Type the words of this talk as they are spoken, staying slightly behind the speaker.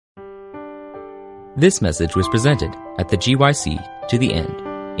This message was presented at the GYC To The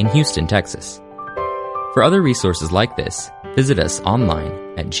End in Houston, Texas. For other resources like this, visit us online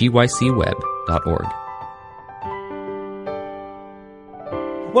at gycweb.org.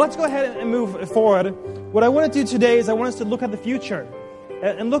 Well, let's go ahead and move forward. What I want to do today is I want us to look at the future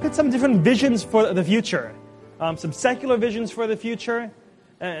and look at some different visions for the future. Some secular visions for the future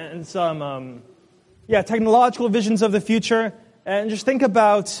and some technological visions of the future. And just think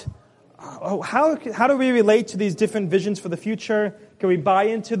about how do we relate to these different visions for the future? Can we buy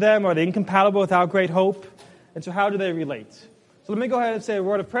into them? Are they incompatible with our great hope? And so how do they relate? So let me go ahead and say a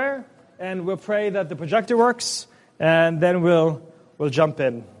word of prayer, and we'll pray that the projector works, and then we'll jump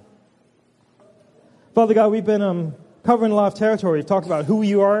in. Father God, we've been covering a lot of territory. We've talked about who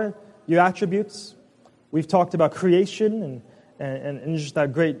you are, your attributes. We've talked about creation and just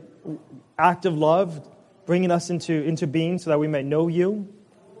that great act of love, bringing us into being so that we may know you.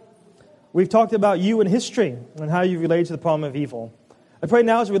 We've talked about you and history and how you relate to the problem of evil. I pray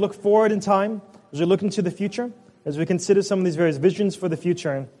now as we look forward in time, as we look into the future, as we consider some of these various visions for the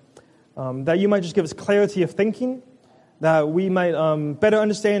future, that you might just give us clarity of thinking, that we might better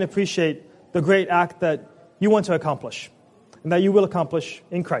understand and appreciate the great act that you want to accomplish, and that you will accomplish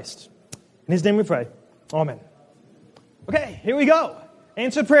in Christ. In His name we pray. Amen. Okay, here we go.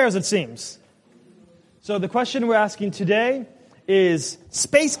 Answered prayers, it seems. So the question we're asking today is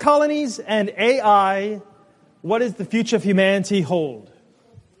space colonies and AI, what does the future of humanity hold?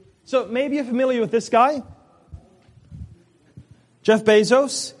 So maybe you're familiar with this guy, Jeff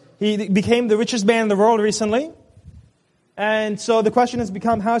Bezos. He became the richest man in the world recently. And so the question has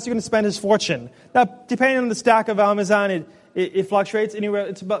become, how is he going to spend his fortune? Now, depending on the stack of Amazon, it fluctuates anywhere.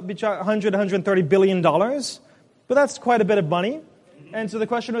 It's about between $100, $130 billion. But that's quite a bit of money. And so the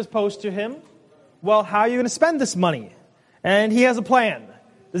question was posed to him, well, how are you going to spend this money? And he has a plan.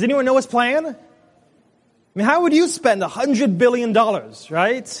 Does anyone know his plan? I mean, how would you spend $100 billion,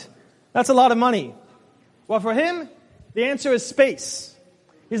 right? That's a lot of money. Well, for him, the answer is space.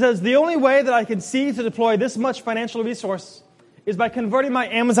 He says, the only way that I can see to deploy this much financial resource is by converting my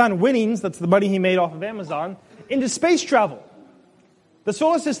Amazon winnings, that's the money he made off of Amazon, into space travel. The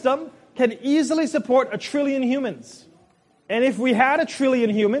solar system can easily support 1 trillion humans. And if we had 1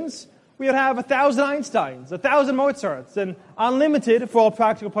 trillion humans, we would have 1,000 Einsteins, 1,000 Mozarts, and unlimited, for all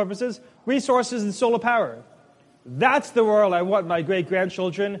practical purposes, resources in solar power. That's the world I want my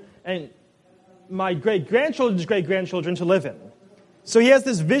great-grandchildren and my great-grandchildren's great-grandchildren to live in. So he has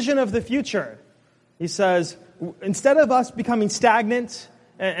this vision of the future. He says, instead of us becoming stagnant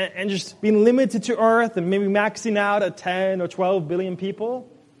and just being limited to Earth and maybe maxing out at 10 or 12 billion people,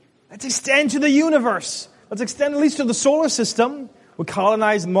 let's extend to the universe. Let's extend at least to the solar system. We'll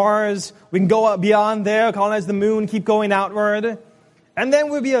colonize Mars. We can go up beyond there, colonize the moon, keep going outward. And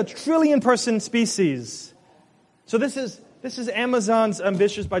then we'll be a 1 trillion-person species. So this is Amazon's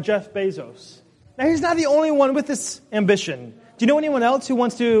ambitions by Jeff Bezos. Now, he's not the only one with this ambition. Do you know anyone else who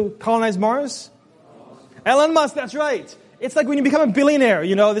wants to colonize Mars? Elon Musk, that's right. It's like when you become a billionaire,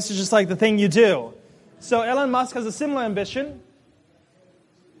 this is just like the thing you do. So Elon Musk has a similar ambition.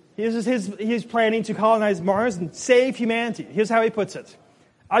 He's planning to colonize Mars and save humanity. Here's how he puts it.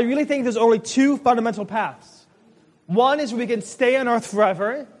 I really think there's only two fundamental paths. One is we can stay on Earth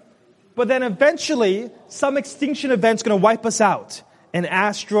forever, but then eventually some extinction event's going to wipe us out. An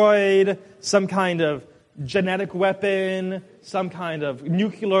asteroid, some kind of genetic weapon, some kind of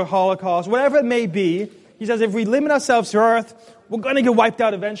nuclear holocaust, whatever it may be. He says if we limit ourselves to Earth, we're going to get wiped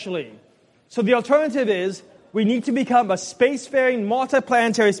out eventually. So the alternative is we need to become a spacefaring,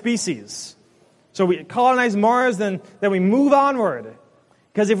 multiplanetary species. So we colonize Mars, then we move onward.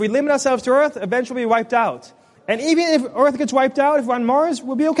 Because if we limit ourselves to Earth, eventually we'll be wiped out. And even if Earth gets wiped out, if we're on Mars,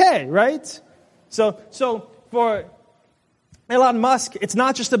 we'll be okay, right? So for Elon Musk, it's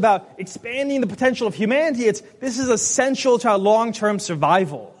not just about expanding the potential of humanity. This is essential to our long-term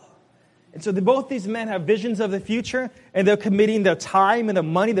survival. And so both these men have visions of the future, and they're committing their time and their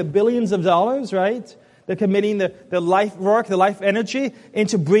money, the billions of dollars, right? They're committing their life work, their life energy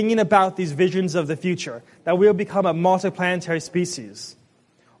into bringing about these visions of the future, that we'll become a multiplanetary species.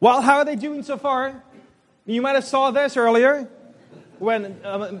 Well, how are they doing so far? You might have saw this earlier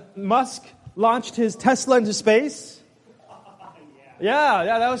when Musk launched his Tesla into space. Yeah,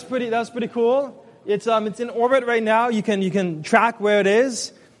 that was pretty cool. It's in orbit right now. You can track where it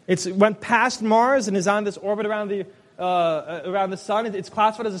is. It went past Mars and is on this orbit around the sun. It's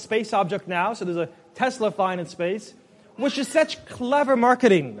classified as a space object now, so there's a Tesla flying in space, which is such clever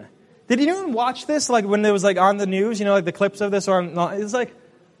marketing. Did anyone watch this? Like when it was like on the news, like the clips of this, it's like,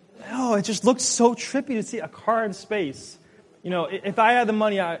 it just looks so trippy to see a car in space. If I had the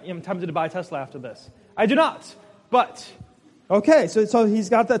money, I'm tempted to buy a Tesla after this. I do not. But, okay, so he's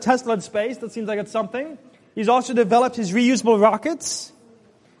got the Tesla in space. That seems like it's something. He's also developed his reusable rockets.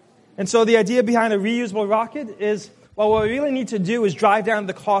 And so the idea behind a reusable rocket is, well, what we really need to do is drive down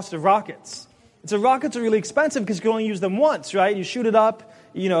the cost of rockets. And so rockets are really expensive because you can only use them once, right? You shoot it up,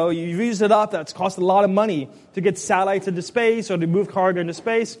 you use it up. That's cost a lot of money to get satellites into space or to move cargo into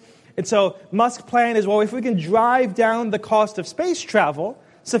space. And so Musk's plan is, well, if we can drive down the cost of space travel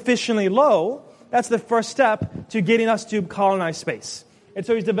sufficiently low, that's the first step to getting us to colonize space. And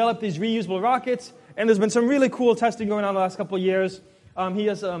so he's developed these reusable rockets, and there's been some really cool testing going on the last couple of years. He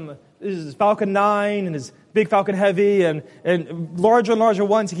has his Falcon 9 and his Big Falcon Heavy and larger and larger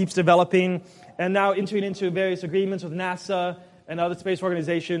ones he keeps developing, and now entering into various agreements with NASA and other space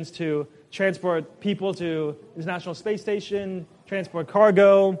organizations to transport people to the International Space Station, transport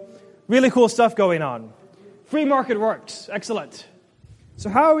cargo. Really cool stuff going on. Free market works. Excellent. So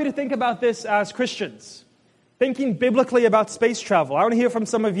how are we to think about this as Christians? Thinking biblically about space travel. I want to hear from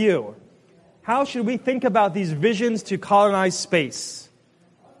some of you. How should we think about these visions to colonize space?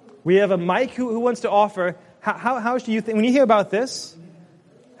 We have a Mike who wants to offer. How do you think, when you hear about this,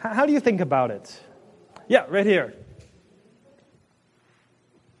 how do you think about it? Yeah, right here.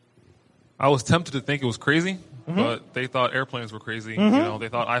 I was tempted to think it was crazy, but they thought airplanes were crazy. They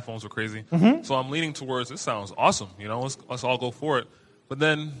thought iPhones were crazy. So I'm leaning towards, this sounds awesome. Let's all go for it. But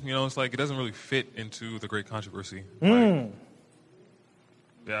then, it's like it doesn't really fit into the great controversy. I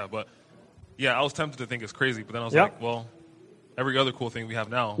was tempted to think it's crazy, but then I was like, well, every other cool thing we have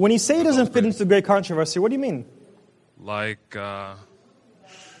now. When you say it doesn't fit into the great controversy, what do you mean? Like,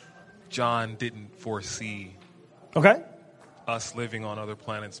 John didn't foresee us living on other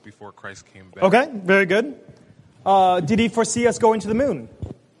planets before Christ came back. Okay, very good. Did he foresee us going to the moon?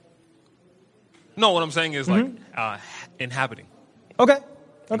 No, what I'm saying is inhabiting. Okay.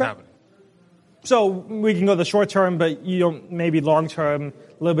 Inhabiting. So we can go the short term, but you don't, maybe long term,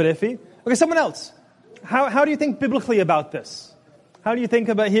 a little bit iffy. Okay, someone else. How do you think biblically about this? How do you think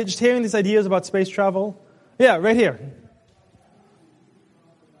about just hearing these ideas about space travel? Yeah, right here.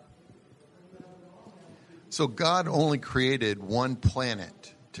 So God only created one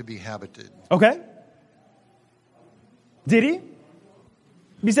planet to be habited. Okay. Did he?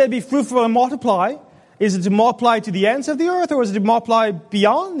 He said, be fruitful and multiply. Is it to multiply to the ends of the earth, or is it to multiply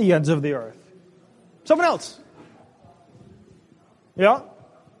beyond the ends of the earth? Someone else. Yeah?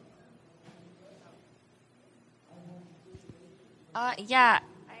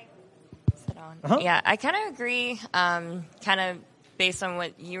 Sit on. Yeah, I kind of agree, kind of based on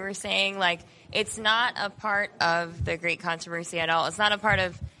what you were saying. Like, it's not a part of the great controversy at all. It's not a part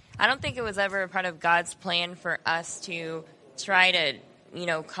of, I don't think it was ever a part of God's plan for us to try to,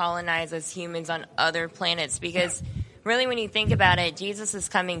 colonize as humans on other planets. Because really, when you think about it, Jesus is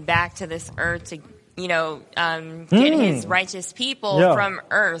coming back to this earth to, get his righteous people from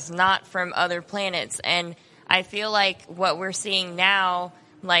earth, not from other planets. And I feel like what we're seeing now,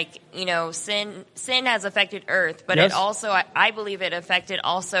 sin has affected earth, but it also, I believe it affected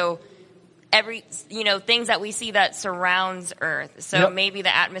also every, things that we see that surrounds earth. So maybe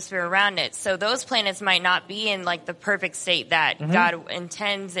the atmosphere around it. So those planets might not be in the perfect state that God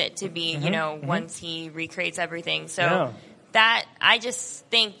intends it to be, once he recreates everything. So that, I just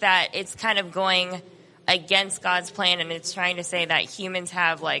think that it's kind of going against God's plan, and it's trying to say that humans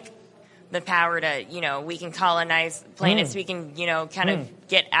have the power to, we can colonize planets. We can, kind of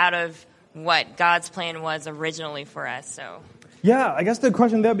get out of what God's plan was originally for us. So, yeah, I guess the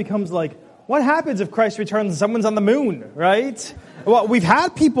question there becomes what happens if Christ returns and someone's on the moon, right? Well, we've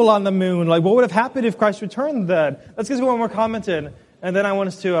had people on the moon. What would have happened if Christ returned then? Let's get one more comment in, and then I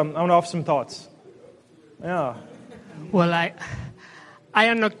want to offer some thoughts. Yeah. Well, I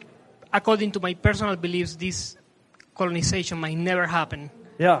am not, according to my personal beliefs, this colonization might never happen.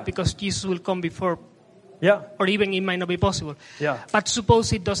 Yeah. Because Jesus will come before. Yeah. Or even it might not be possible. Yeah. But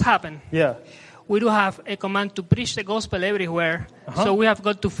suppose it does happen. Yeah. We do have a command to preach the gospel everywhere. So we have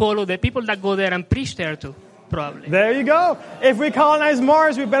got to follow the people that go there and preach there too, probably. There you go. If we colonize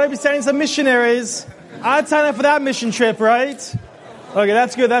Mars, we better be sending some missionaries. I'd sign up for that mission trip, right? Okay,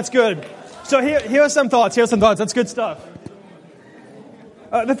 that's good. So here are some thoughts. That's good stuff.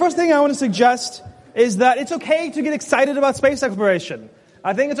 The first thing I want to suggest is that it's okay to get excited about space exploration.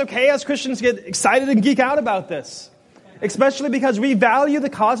 I think it's okay as Christians to get excited and geek out about this. Especially because we value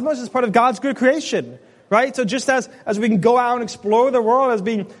the cosmos as part of God's good creation, right? So just as we can go out and explore the world as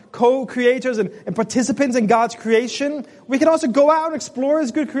being co-creators and participants in God's creation, we can also go out and explore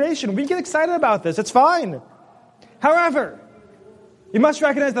His good creation. We get excited about this. It's fine. However, you must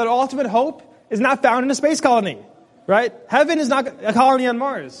recognize that ultimate hope is not found in a space colony, right? Heaven is not a colony on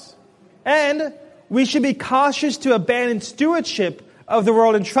Mars. And we should be cautious to abandon stewardship of the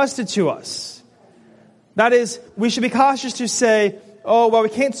world entrusted to us. That is, we should be cautious to say, oh, well, we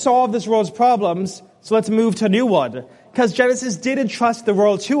can't solve this world's problems, so let's move to a new one. Because Genesis did entrust the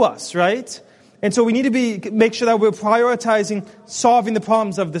world to us, right? And so we need to make sure that we're prioritizing solving the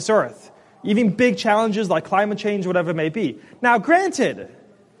problems of this earth. Even big challenges like climate change, whatever it may be. Now, granted,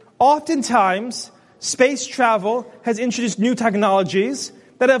 oftentimes, space travel has introduced new technologies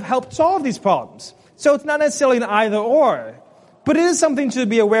that have helped solve these problems. So it's not necessarily an either or. But it is something to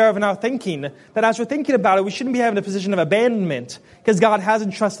be aware of in our thinking, that as we're thinking about it, we shouldn't be having a position of abandonment because God has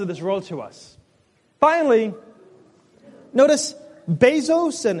entrusted this world to us. Finally, notice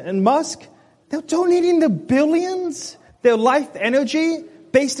Bezos and Musk, they're donating the billions, their life energy,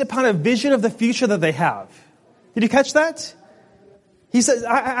 based upon a vision of the future that they have. Did you catch that? He says,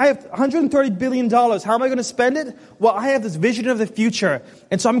 I have $130 billion. How am I going to spend it? Well, I have this vision of the future,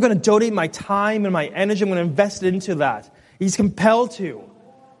 and so I'm going to donate my time and my energy. I'm going to invest it into that. He's compelled to.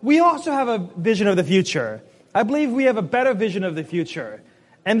 We also have a vision of the future. I believe we have a better vision of the future.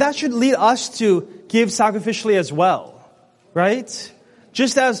 And that should lead us to give sacrificially as well, right?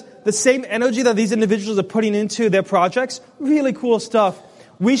 Just as the same energy that these individuals are putting into their projects, really cool stuff,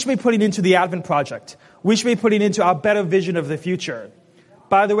 we should be putting into the Advent Project. We should be putting into our better vision of the future.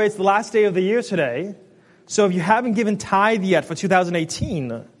 By the way, it's the last day of the year today. So if you haven't given tithe yet for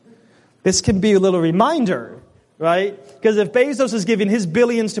 2018, this can be a little reminder, right? Because if Bezos is giving his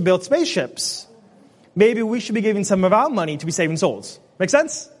billions to build spaceships, maybe we should be giving some of our money to be saving souls. Make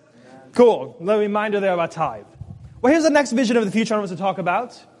sense? Cool. A little reminder there about tithe. Well, here's the next vision of the future I want us to talk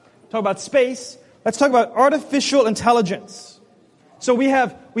about. Talk about space. Let's talk about artificial intelligence. So we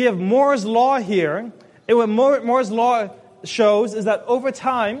have Moore's Law here. And what Moore's Law shows is that over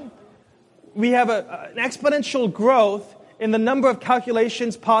time, we have an exponential growth in the number of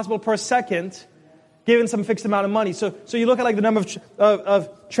calculations possible per second, given some fixed amount of money. So you look at like the number of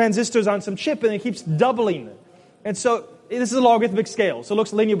transistors on some chip, and it keeps doubling. And so this is a logarithmic scale. So it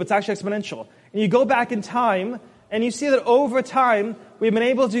looks linear, but it's actually exponential. And you go back in time, and you see that over time, we've been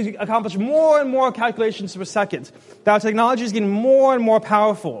able to accomplish more and more calculations per second. That our technology is getting more and more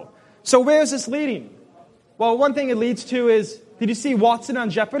powerful. So where is this leading? Well, one thing it leads to is, did you see Watson on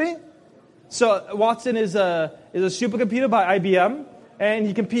Jeopardy? So Watson is a supercomputer by IBM, and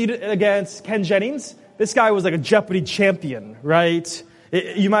he competed against Ken Jennings. This guy was like a Jeopardy champion, right?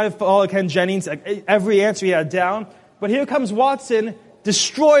 You might have followed Ken Jennings. Like every answer he had down. But here comes Watson,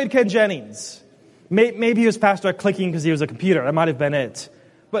 destroyed Ken Jennings. Maybe he was faster at clicking because he was a computer. That might have been it.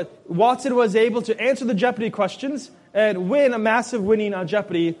 But Watson was able to answer the Jeopardy questions and win a massive winning on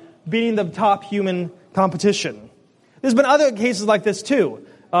Jeopardy, beating the top human competition. There's been other cases like this too.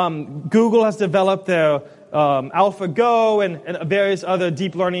 Google has developed their AlphaGo and various other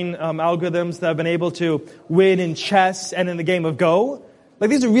deep learning algorithms that have been able to win in chess and in the game of Go. Like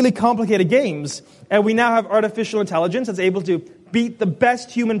these are really complicated games, and we now have artificial intelligence that's able to beat the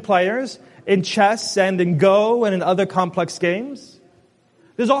best human players in chess and in Go and in other complex games.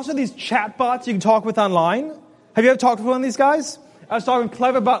 There's also these chatbots you can talk with online. Have you ever talked with one of these guys? I was talking to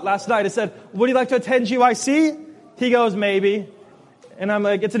Cleverbot last night. I said, would you like to attend GYC? He goes, maybe. And I'm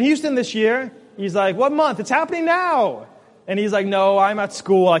like, it's in Houston this year. He's like, what month? It's happening now. And he's like, no, I'm at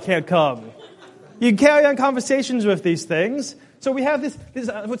school. I can't come. You can carry on conversations with these things. So we have this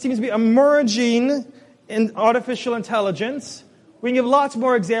what seems to be emerging in artificial intelligence. We can give lots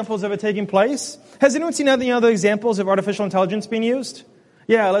more examples of it taking place. Has anyone seen any other examples of artificial intelligence being used?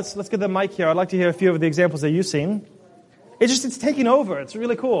 Yeah, let's get the mic here. I'd like to hear a few of the examples that you've seen. It's taking over. It's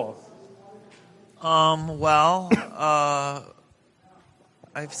really cool. I've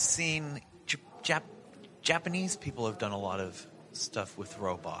seen Japanese people have done a lot of stuff with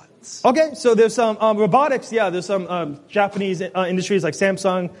robots. Okay, so there's some robotics. Yeah, there's some Japanese industries like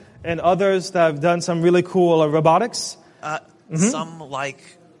Samsung and others that have done some really cool robotics. Some like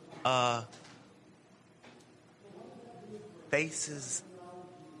faces.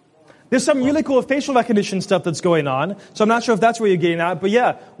 There's some really cool facial recognition stuff that's going on. So I'm not sure if that's where you're getting at. But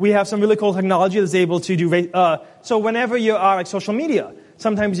yeah, we have some really cool technology that's able to do... so whenever you're on like social media,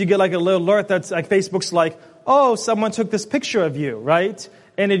 sometimes you get like a little alert that's like Facebook's like, oh, someone took this picture of you, right?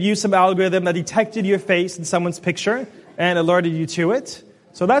 And it used some algorithm that detected your face in someone's picture and alerted you to it.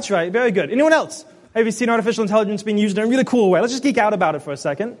 So that's right. Very good. Anyone else? Have you seen artificial intelligence being used in a really cool way? Let's just geek out about it for a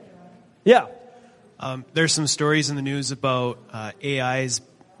second. Yeah. There's some stories in the news about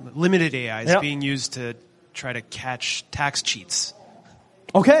limited AIs being used to try to catch tax cheats.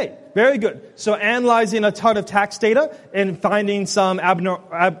 Okay, very good. So analyzing a ton of tax data and finding some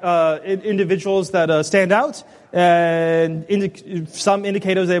individuals that stand out and some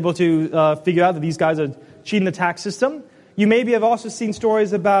indicators are able to figure out that these guys are cheating the tax system. You maybe have also seen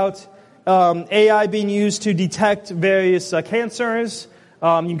stories about AI being used to detect various cancers. You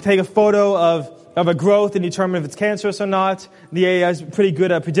can take a photo of a growth and determine if it's cancerous or not. The AI is pretty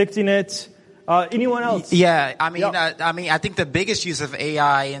good at predicting it. Anyone else? Yeah, I think the biggest use of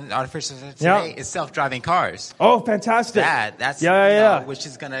AI and artificial intelligence today is self-driving cars. Oh, fantastic! That's you know, which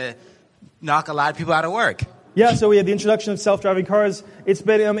is going to knock a lot of people out of work. Yeah, so we have the introduction of self-driving cars. It's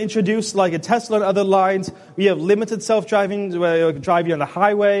been introduced like a Tesla and other lines. We have limited self-driving, driving on the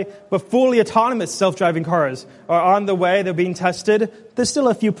highway, but fully autonomous self-driving cars are on the way. They're being tested. There's still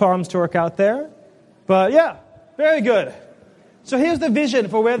a few problems to work out there. But yeah, very good. So here's the vision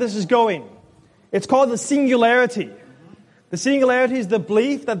for where this is going. It's called the singularity. The singularity is the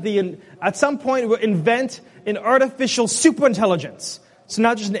belief that at some point we'll invent an artificial superintelligence. So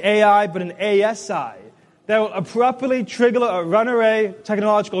not just an AI, but an ASI. That will abruptly trigger a runaway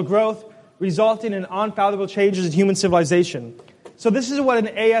technological growth, resulting in unfathomable changes in human civilization. So this is what an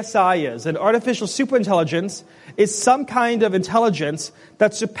ASI is. An artificial superintelligence is some kind of intelligence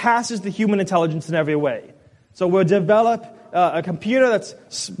that surpasses the human intelligence in every way. So we'll develop a computer that's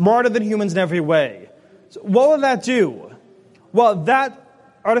smarter than humans in every way. So what will that do? Well, that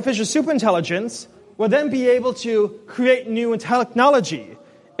artificial superintelligence will then be able to create new technology.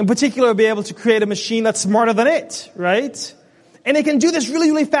 In particular, be able to create a machine that's smarter than it, right? And it can do this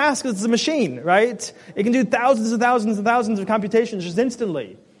really, really fast because it's a machine, right? It can do thousands and thousands and thousands of computations just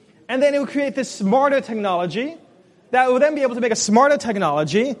instantly. And then it will create this smarter technology that will then be able to make a smarter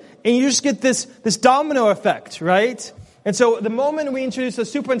technology, and you just get this domino effect, right? And so the moment we introduce a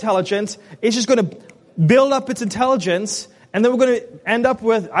superintelligence, it's just going to build up its intelligence, and then we're going to end up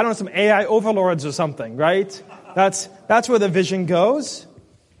with, I don't know, some AI overlords or something, right? That's where the vision goes.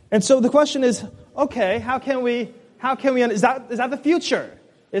 And so the question is, okay, how can we, is that the future?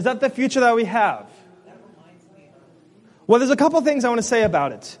 Is that the future that we have? Well, there's a couple things I want to say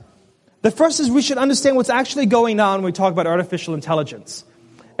about it. The first is we should understand what's actually going on when we talk about artificial intelligence.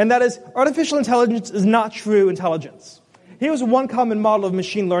 And that is, artificial intelligence is not true intelligence. Here's one common model of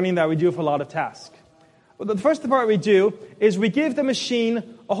machine learning that we do for a lot of tasks. Well, the first part we do is we give the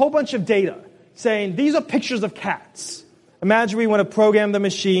machine a whole bunch of data, saying, these are pictures of cats. Imagine we want to program the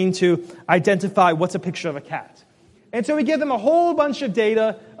machine to identify what's a picture of a cat. And so we give them a whole bunch of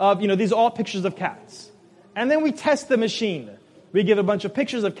data of, these are all pictures of cats. And then we test the machine. We give a bunch of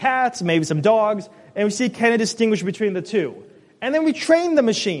pictures of cats, maybe some dogs, and we see can it distinguish between the two. And then we train the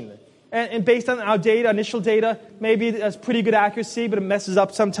machine. And based on our data, initial data, maybe it has pretty good accuracy, but it messes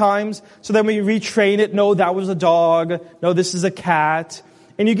up sometimes. So then we retrain it. No, that was a dog. No, this is a cat.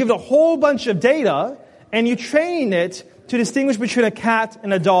 And you give it a whole bunch of data, and you train it to distinguish between a cat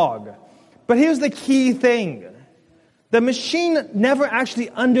and a dog. But here's the key thing. The machine never actually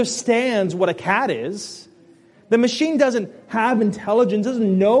understands what a cat is. The machine doesn't have intelligence,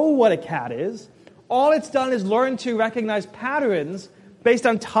 doesn't know what a cat is. All it's done is learn to recognize patterns based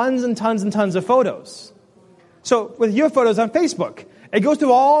on tons and tons and tons of photos. So with your photos on Facebook, it goes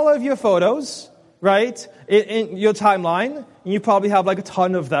through all of your photos, right, in your timeline, and you probably have like a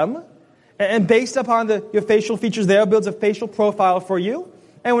ton of them. And based upon your facial features there, it builds a facial profile for you.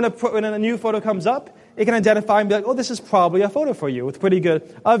 And when a new photo comes up, it can identify and be like, oh, this is probably a photo for you with pretty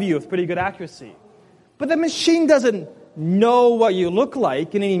good accuracy. But the machine doesn't know what you look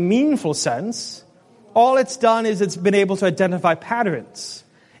like in any meaningful sense. All it's done is it's been able to identify patterns.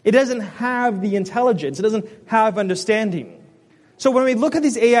 It doesn't have the intelligence. It doesn't have understanding. So when we look at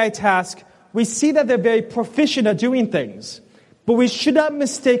these AI tasks, we see that they're very proficient at doing things. But we should not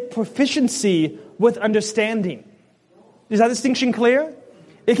mistake proficiency with understanding. Is that distinction clear?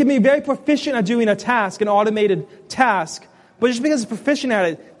 It can be very proficient at doing a task, an automated task, but just because it's proficient at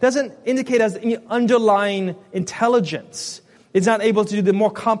it doesn't indicate as any underlying intelligence. It's not able to do the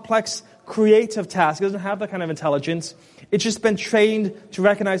more complex, creative task. It doesn't have that kind of intelligence. It's just been trained to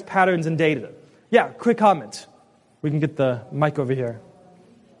recognize patterns in data. Yeah, quick comment. We can get the mic over here.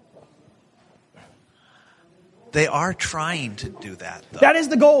 They are trying to do that, though. That is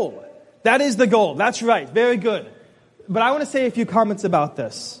the goal. That's right. Very good. But I want to say a few comments about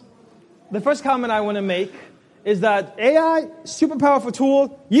this. The first comment I want to make is that AI, super powerful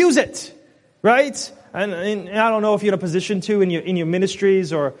tool, use it, right? And I don't know if you're in a position to in your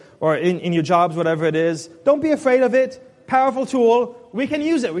ministries or in your jobs, whatever it is. Don't be afraid of it. Powerful tool. We can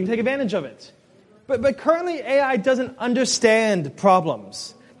use it. We can take advantage of it. But currently, AI doesn't understand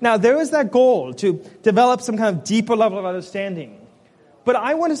problems. Now, there is that goal to develop some kind of deeper level of understanding. But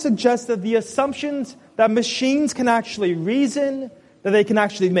I want to suggest that the assumptions that machines can actually reason, that they can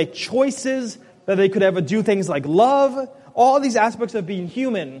actually make choices, that that they could ever do things like love, all these aspects of being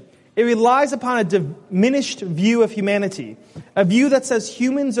human, it relies upon a diminished view of humanity, a view that says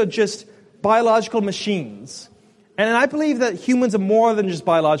humans are just biological machines. And I believe that humans are more than just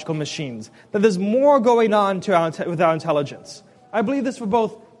biological machines, that there's more going on with our intelligence. I believe this for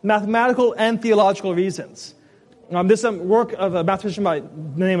both mathematical and theological reasons. There's some work of a mathematician by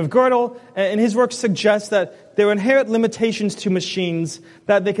the name of Gödel, and his work suggests that there are inherent limitations to machines,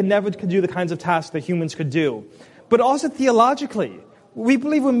 that they can never do the kinds of tasks that humans could do. But also theologically, we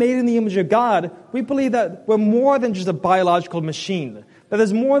believe we're made in the image of God. We believe that we're more than just a biological machine, that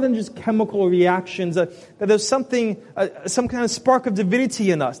there's more than just chemical reactions, that there's something, some kind of spark of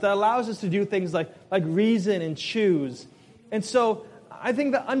divinity in us that allows us to do things like reason and choose. And so I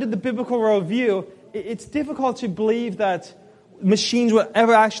think that under the biblical worldview, it's difficult to believe that machines will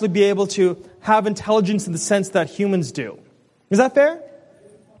ever actually be able to have intelligence in the sense that humans do. Is that fair?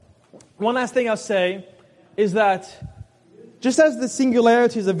 One last thing I'll say is that just as the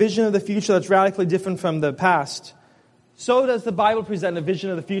singularity is a vision of the future that's radically different from the past, so does the Bible present a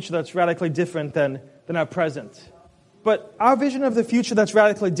vision of the future that's radically different than our present. But our vision of the future that's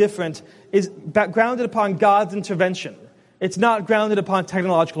radically different is grounded upon God's intervention. It's not grounded upon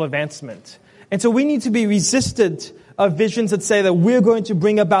technological advancement. And so we need to be resistant of visions that say that we're going to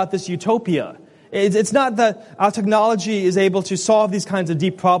bring about this utopia. It's not that our technology is able to solve these kinds of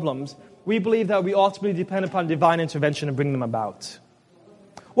deep problems. We believe that we ultimately depend upon divine intervention to bring them about.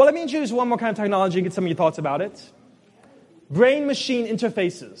 Well, let me introduce one more kind of technology and get some of your thoughts about it. Brain-machine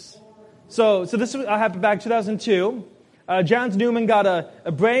interfaces. So this happened back in 2002. John Newman got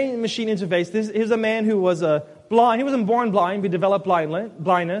a brain-machine interface. Here's a man who was blind. He wasn't born blind, but developed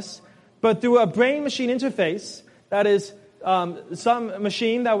blindness. But through a brain-machine interface, that is some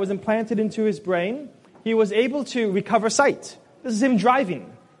machine that was implanted into his brain, he was able to recover sight. This is him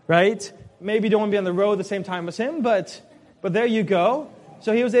driving, right? Maybe you don't want to be on the road at the same time as him, but there you go.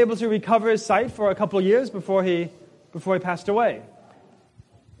 So he was able to recover his sight for a couple of years before he passed away.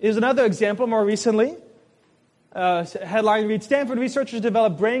 Here's another example more recently. Headline reads, Stanford researchers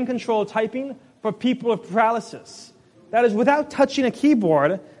developed brain-controlled typing for people with paralysis. That is, without touching a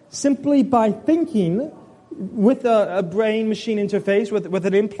keyboard, simply by thinking with a brain-machine interface, with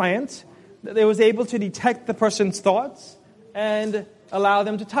an implant, they was able to detect the person's thoughts and allow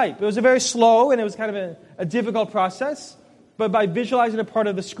them to type. It was a very slow and it was kind of a difficult process, but by visualizing a part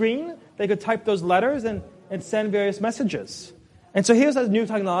of the screen, they could type those letters and send various messages. And so here's a new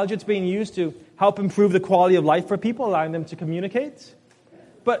technology. It's being used to help improve the quality of life for people, allowing them to communicate.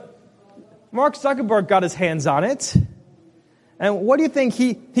 But Mark Zuckerberg got his hands on it. And what do you think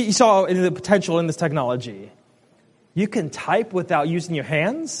he saw in the potential in this technology? You can type without using your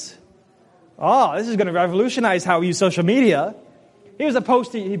hands? Oh, this is going to revolutionize how we use social media. Here's a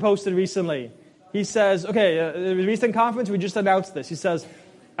post he posted recently. He says, at a recent conference, we just announced this. He says,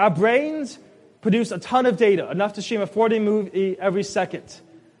 our brains produce a ton of data, enough to stream a 4-day movie every second.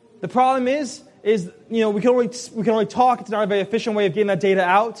 The problem is we can only talk. It's not a very efficient way of getting that data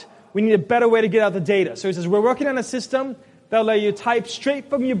out. We need a better way to get out the data. So he says, we're working on a system that'll let you type straight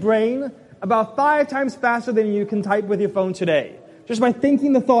from your brain about 5 times faster than you can type with your phone today. Just by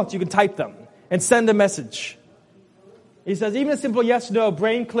thinking the thoughts, you can type them and send a message. He says, even a simple yes-no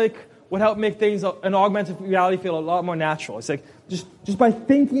brain click would help make things in augmented reality feel a lot more natural. It's like, just by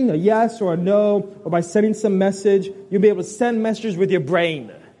thinking a yes or a no, or by sending some message, you'll be able to send messages with your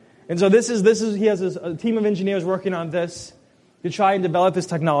brain. And so this is he has a team of engineers working on this to try and develop this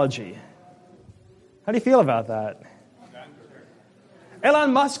technology. How do you feel about that?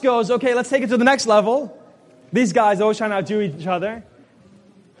 Elon Musk goes, let's take it to the next level. These guys always trying to outdo each other.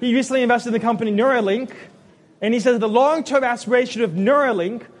 He recently invested in the company Neuralink, and he says the long-term aspiration of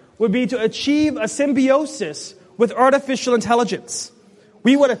Neuralink would be to achieve a symbiosis with artificial intelligence.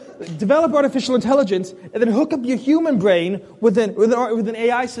 We want to develop artificial intelligence and then hook up your human brain with an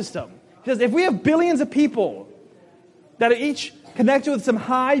AI system. Because if we have billions of people that are each connected with some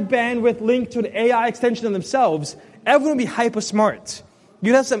high bandwidth link to an AI extension of themselves, everyone would be hyper smart.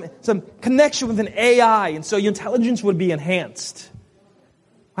 You'd have some connection with an AI, and so your intelligence would be enhanced.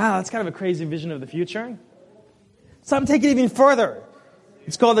 Wow, that's kind of a crazy vision of the future. Some take it even further.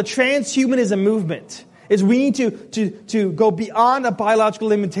 It's called the transhumanism movement. Is we need to go beyond the biological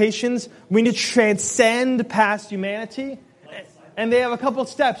limitations. We need to transcend past humanity. And they have a couple of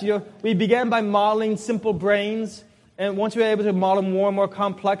steps. We began by modeling simple brains. And once we're able to model more and more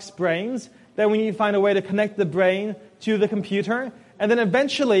complex brains, then we need to find a way to connect the brain to the computer. And then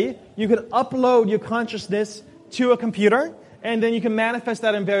eventually, you can upload your consciousness to a computer. And then you can manifest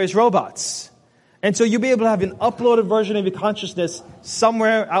that in various robots. And so you'll be able to have an uploaded version of your consciousness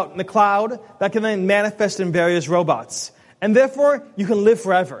somewhere out in the cloud that can then manifest in various robots. And therefore, you can live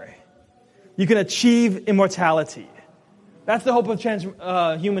forever. You can achieve immortality. That's the hope of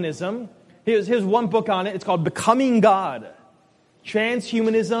transhumanism. Here's one book on it. It's called Becoming God.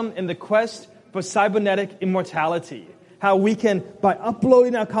 Transhumanism and the Quest for Cybernetic Immortality. How we can, by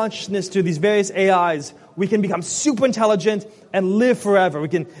uploading our consciousness to these various AIs, we can become super intelligent and live forever. We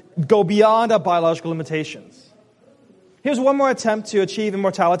can go beyond our biological limitations. Here's one more attempt to achieve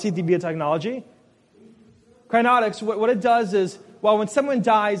immortality via technology. Cryonics, what it does is, well, when someone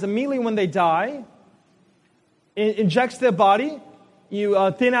dies, immediately when they die, it injects their body,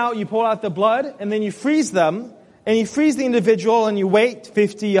 you thin out, you pull out the blood, and then you freeze them, and you freeze the individual, and you wait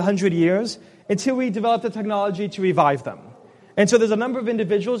 50, 100 years until we develop the technology to revive them. And so there's a number of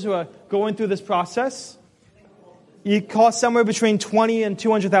individuals who are going through this process. It costs somewhere between $20,000 and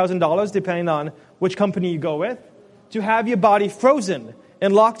 $200,000, depending on which company you go with, to have your body frozen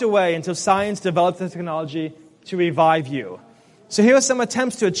and locked away until science develops the technology to revive you. So here are some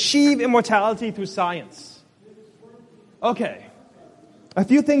attempts to achieve immortality through science. Okay, a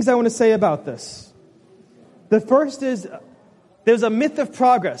few things I want to say about this. The first is there's a myth of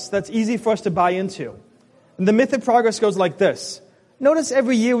progress that's easy for us to buy into. And the myth of progress goes like this. Notice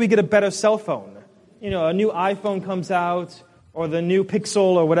every year we get a better cell phone. You know, a new iPhone comes out, or the new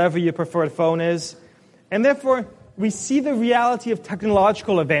Pixel, or whatever your preferred phone is. And therefore, we see the reality of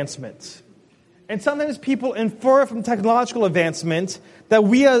technological advancement. And sometimes people infer from technological advancement that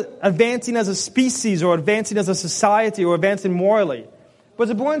we are advancing as a species, or advancing as a society, or advancing morally. But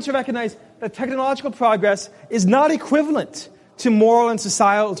it's important to recognize that technological progress is not equivalent to moral and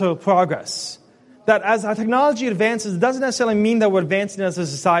societal progress. That as our technology advances, it doesn't necessarily mean that we're advancing as a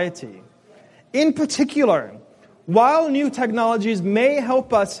society. In particular, while new technologies may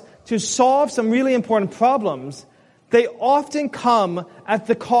help us to solve some really important problems, they often come at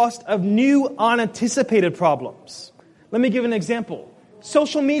the cost of new, unanticipated problems. Let me give an example.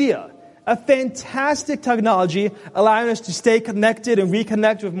 Social media, a fantastic technology allowing us to stay connected and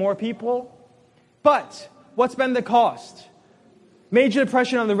reconnect with more people. But what's been the cost? Major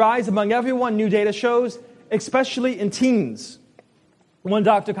depression on the rise among everyone, new data shows, especially in teens. One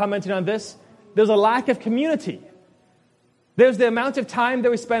doctor commented on this. There's a lack of community. There's the amount of time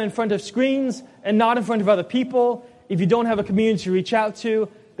that we spend in front of screens and not in front of other people. If you don't have a community to reach out to,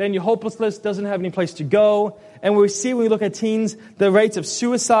 then your hopeless list doesn't have any place to go. And we see when we look at teens, the rates of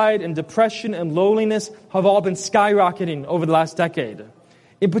suicide and depression and loneliness have all been skyrocketing over the last decade.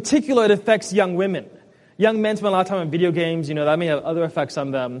 In particular, it affects young women. Young men spend a lot of time on video games, that may have other effects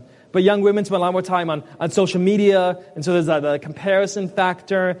on them. But young women spend a lot more time on social media, and so there's a comparison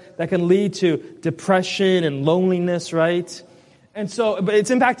factor that can lead to depression and loneliness, right? And so, but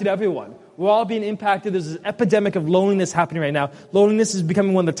it's impacted everyone. We're all being impacted. There's this epidemic of loneliness happening right now. Loneliness is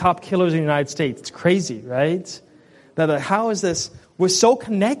becoming one of the top killers in the United States. It's crazy, right? How is this? We're so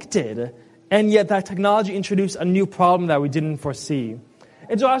connected, and yet that technology introduced a new problem that we didn't foresee.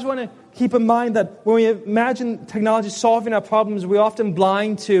 And so I just want to keep in mind that when we imagine technology solving our problems, we're often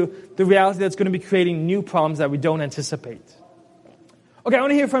blind to the reality that's going to be creating new problems that we don't anticipate. Okay, I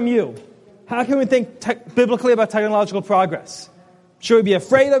want to hear from you. How can we think biblically about technological progress? Should we be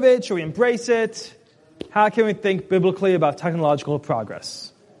afraid of it? Should we embrace it? How can we think biblically about technological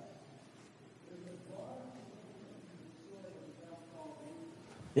progress?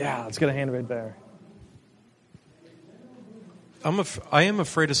 Yeah, let's get a hand right there. I am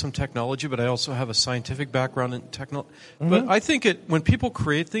afraid of some technology, but I also have a scientific background in technology. Mm-hmm. But I think when people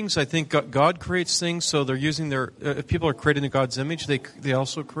create things, I think God creates things, so they're using if people are created in God's image, they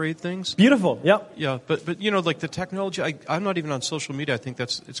also create things. Beautiful, yep. Yeah, but like the technology, I'm not even on social media. I think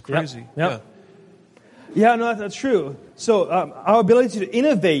it's crazy. Yep. Yeah, no, that's true. So our ability to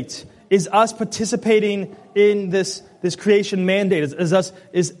innovate is us participating in this creation mandate,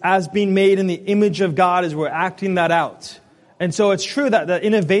 is as being made in the image of God as we're acting that out. And so it's true that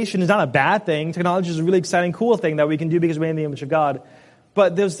innovation is not a bad thing. Technology is a really exciting, cool thing that we can do because we're in the image of God.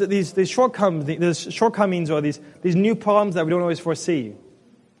 But there's these shortcomings or these new problems that we don't always foresee.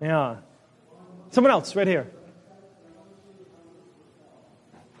 Yeah. Someone else, right here.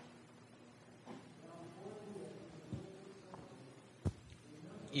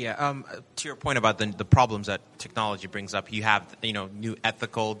 Yeah, to your point about the problems that technology brings up, you have new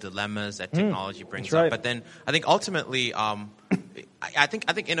ethical dilemmas that technology brings up. But then I think ultimately, I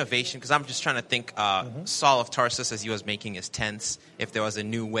think innovation. Because I'm just trying to think. Saul of Tarsus, as he was making his tents, if there was a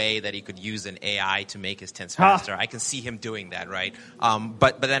new way that he could use an AI to make his tents faster, I can see him doing that, right?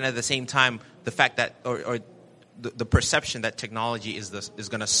 But then at the same time, the fact that or the perception that technology is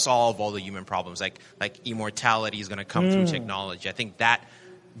going to solve all the human problems, like immortality is going to come through technology. I think that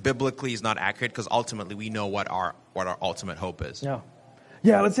biblically is not accurate because ultimately we know what our ultimate hope is.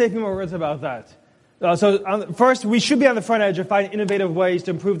 Yeah. Let's say a few more words about that. First, we should be on the front edge of finding innovative ways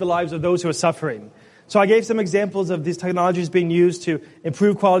to improve the lives of those who are suffering. So I gave some examples of these technologies being used to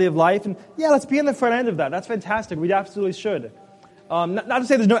improve quality of life. And let's be on the front end of that. That's fantastic. We absolutely should. Not to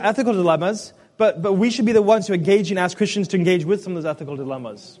say there's no ethical dilemmas, but we should be the ones who engage and ask Christians to engage with some of those ethical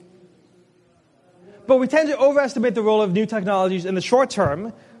dilemmas. But we tend to overestimate the role of new technologies in the short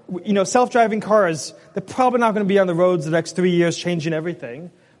term. Self-driving cars, they're probably not going to be on the roads the next 3 years changing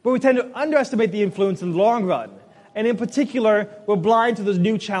everything. But we tend to underestimate the influence in the long run. And in particular, we're blind to those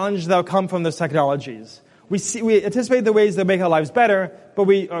new challenges that will come from those technologies. We anticipate the ways that make our lives better, but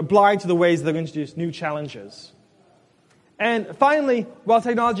we are blind to the ways that introduce new challenges. And finally, while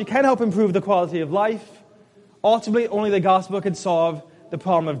technology can help improve the quality of life, ultimately only the gospel can solve the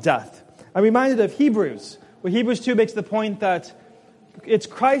problem of death. I'm reminded of Hebrews, where Hebrews 2 makes the point that it's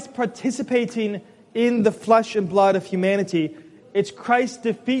Christ participating in the flesh and blood of humanity. It's Christ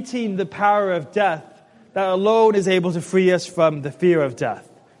defeating the power of death that alone is able to free us from the fear of death.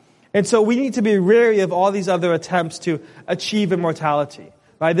 And so we need to be wary of all these other attempts to achieve immortality.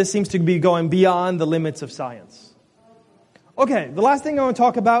 Right? This seems to be going beyond the limits of science. Okay, the last thing I want to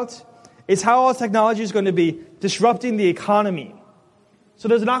talk about is how all technology is going to be disrupting the economy. So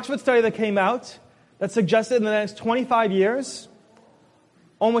there's an Oxford study that came out that suggested in the next 25 years,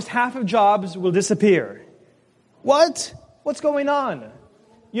 almost half of jobs will disappear. What? What's going on?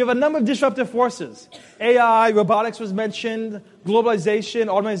 You have a number of disruptive forces. AI, robotics was mentioned, globalization,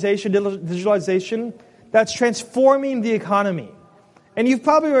 automation, digitalization. That's transforming the economy. And you've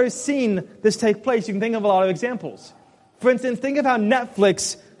probably already seen this take place. You can think of a lot of examples. For instance, think of how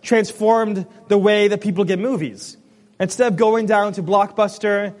Netflix transformed the way that people get movies. Instead of going down to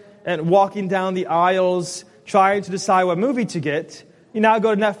Blockbuster and walking down the aisles, trying to decide what movie to get, you now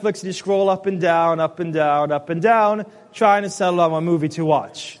go to Netflix and you scroll up and down, up and down, up and down, trying to settle on what movie to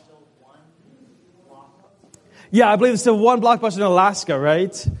watch. I believe there's still one Blockbuster in Alaska,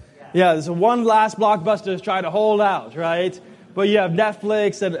 right? There's one last Blockbuster trying to hold out, right? But you have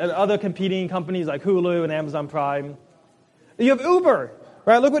Netflix and other competing companies like Hulu and Amazon Prime. You have Uber,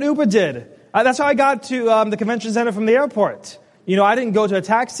 right? Look what Uber did. That's how I got to the convention center from the airport. I didn't go to a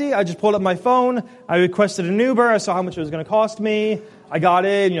taxi. I just pulled up my phone. I requested an Uber. I saw how much it was going to cost me. I got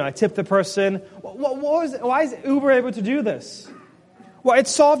in. I tipped the person. Why is Uber able to do this? Well, it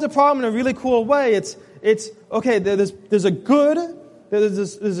solved a problem in a really cool way. It's okay. There's a good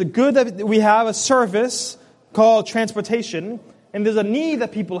that we have, a service called transportation, and there's a need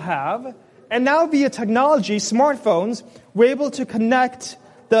that people have. And now via technology, smartphones, we're able to connect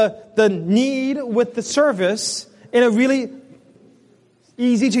the need with the service in a really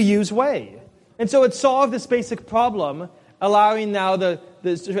easy to use way. And so it solved this basic problem, allowing now the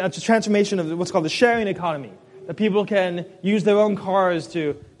transformation of what's called the sharing economy, that people can use their own cars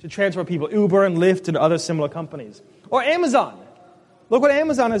to transport people, Uber and Lyft and other similar companies. Or Amazon. Look what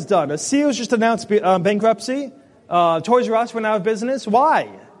Amazon has done. Sears just announced bankruptcy. Toys R Us went out of business. Why?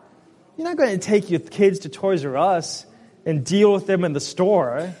 You're not going to take your kids to Toys R Us and deal with them in the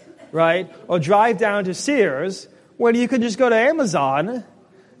store, right? Or drive down to Sears, when you can just go to Amazon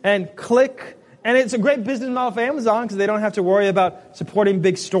and click. And it's a great business model for Amazon because they don't have to worry about supporting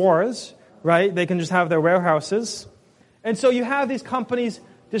big stores, right? They can just have their warehouses. And so you have these companies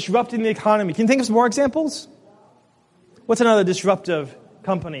disrupting the economy. Can you think of some more examples? What's another disruptive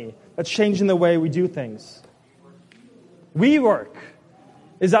company that's changing the way we do things? WeWork.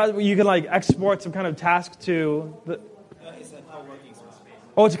 Is that where you can export some kind of task to the... It's a co-working space.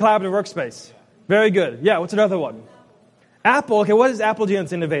 Oh, it's a collaborative workspace. Very good. Yeah, what's another one? Apple. Okay, what is Apple doing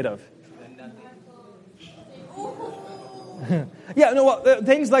that's innovative?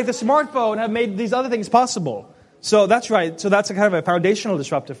 Things like the smartphone have made these other things possible. So that's right. So that's a kind of a foundational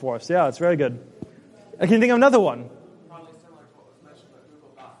disruptive force. Yeah, it's very good. Can you think of another one? Probably similar to what was mentioned by Google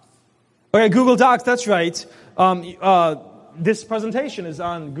Docs. Okay, Google Docs, that's right. This presentation is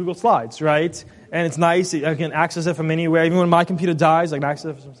on Google Slides, right? And it's nice. I can access it from anywhere. Even when my computer dies, I can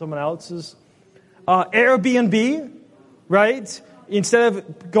access it from someone else's. Airbnb, right? Instead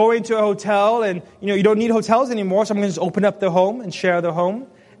of going to a hotel and, you don't need hotels anymore, so I'm going to just open up their home and share their home.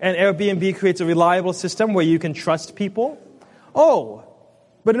 And Airbnb creates a reliable system where you can trust people. Oh,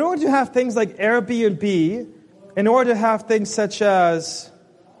 but in order to have things like Airbnb, in order to have things such as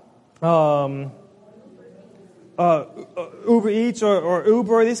Uber Eats or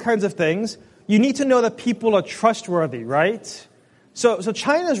Uber, these kinds of things, you need to know that people are trustworthy, right? So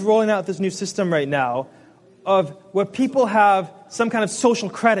China is rolling out this new system right now. of where people have some kind of social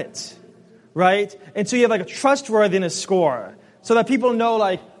credit, right? And so you have like a trustworthiness score so that people know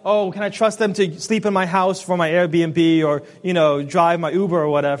like, oh, can I trust them to sleep in my house for my Airbnb or, drive my Uber or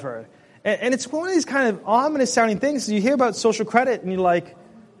whatever. And it's one of these kind of ominous sounding things. You hear about social credit and you're like,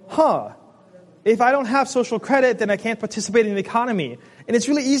 if I don't have social credit, then I can't participate in the economy. And it's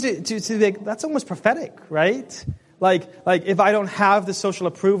really easy to think, that's almost prophetic, right? Like if I don't have the social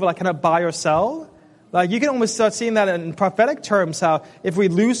approval, I cannot buy or sell. Like you can almost start seeing that in prophetic terms, how if we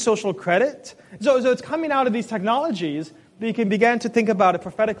lose social credit. So it's coming out of these technologies, but you can begin to think about it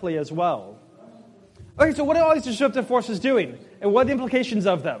prophetically as well. Okay, so what are all these disruptive forces doing? And what are the implications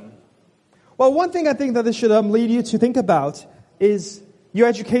of them? Well, one thing I think that this should lead you to think about is your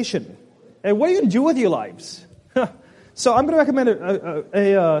education. And what are you going to do with your lives? So I'm going to recommend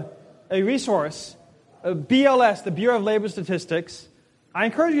a resource, BLS, the Bureau of Labor Statistics. I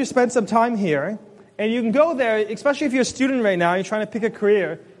encourage you to spend some time here. And you can go there, especially if you're a student right now, you're trying to pick a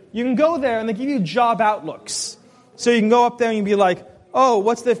career. You can go there and they give you job outlooks. So you can go up there and you can be like, oh,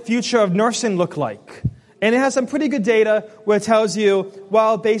 what's the future of nursing look like? And it has some pretty good data where it tells you,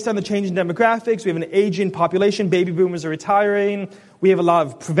 well, based on the change in demographics, we have an aging population, baby boomers are retiring, we have a lot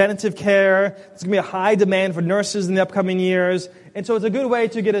of preventative care, there's going to be a high demand for nurses in the upcoming years. And so it's a good way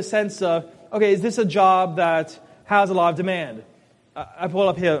to get a sense of, okay, is this a job that has a lot of demand? I pulled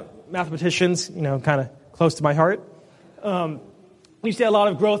up here mathematicians, kind of close to my heart. You see a lot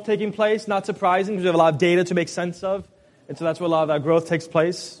of growth taking place, not surprising because we have a lot of data to make sense of. And so that's where a lot of that growth takes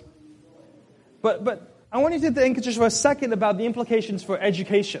place. But I want you to think just for a second about the implications for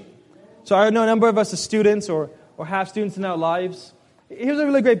education. So I know a number of us are students or have students in our lives. Here's a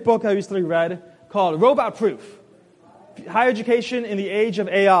really great book I recently read called Robot Proof. Higher Education in the Age of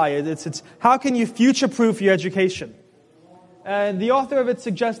AI. It's how can you future-proof your education? And the author of it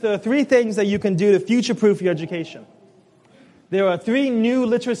suggests there are 3 things that you can do to future-proof your education. There are 3 new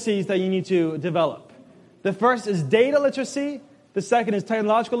literacies that you need to develop. The first is data literacy. The second is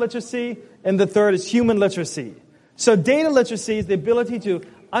technological literacy, and the third is human literacy. So data literacy is the ability to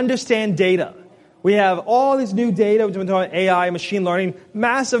understand data. We have all this new data, we're talking about AI, machine learning,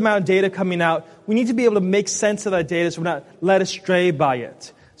 massive amount of data coming out. We need to be able to make sense of that data so we're not led astray by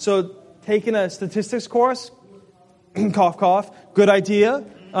it. So taking a statistics course, cough, cough, good idea,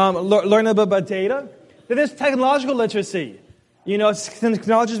 learn a bit about data. Then there's technological literacy.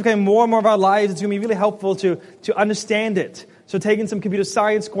 Technology is becoming more and more of our lives. It's going to be really helpful to understand it. So taking some computer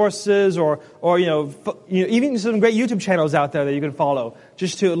science courses or even some great YouTube channels out there that you can follow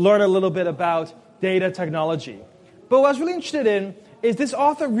just to learn a little bit about data technology. But what I was really interested in is this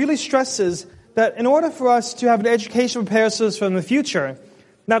author really stresses that in order for us to have an education prepare us for the future,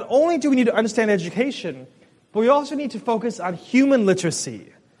 not only do we need to understand education, but we also need to focus on human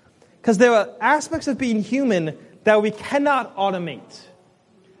literacy. Because there are aspects of being human that we cannot automate.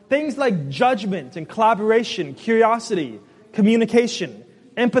 Things like judgment and collaboration, curiosity, communication,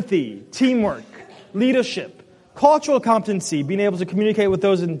 empathy, teamwork, leadership, cultural competency, being able to communicate with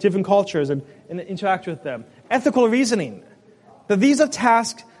those in different cultures and interact with them, ethical reasoning. That these are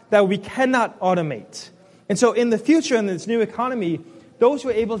tasks that we cannot automate. And so in the future, in this new economy, those who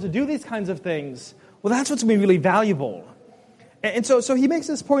are able to do these kinds of things, well, that's what's going to be really valuable. And so he makes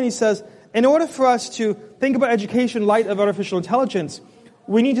this point, he says, in order for us to think about education in light of artificial intelligence,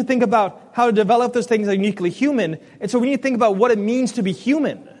 we need to think about how to develop those things that are uniquely human. And so we need to think about what it means to be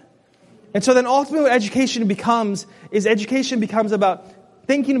human. And so then ultimately what education becomes about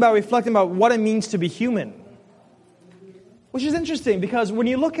thinking about, reflecting about what it means to be human. Which is interesting because when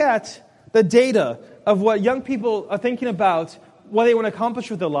you look at the data of what young people are thinking about, what they want to accomplish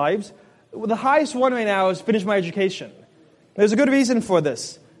with their lives, the highest one right now is finish my education. There's a good reason for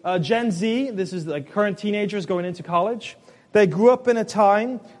this. Gen Z, this is like current teenagers going into college. They grew up in a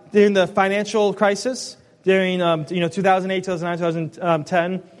time during the financial crisis, during 2008, 2009,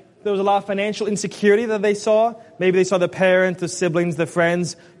 2010. There was a lot of financial insecurity that they saw. Maybe they saw their parents, their siblings, their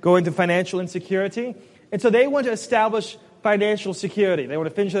friends go into financial insecurity. And so they want to establish financial security. They want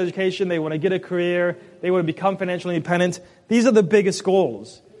to finish their education. They want to get a career. They want to become financially independent. These are the biggest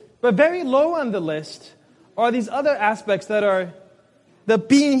goals. But very low on the list are these other aspects that are the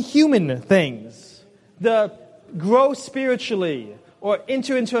being human things, the grow spiritually, or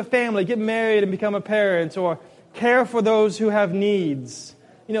enter into a family, get married and become a parent, or care for those who have needs.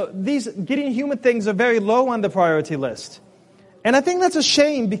 These getting human things are very low on the priority list. And I think that's a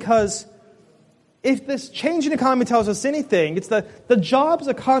shame because if this changing economy tells us anything, it's that the jobs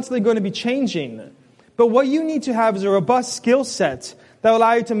are constantly going to be changing. But what you need to have is a robust skill set that will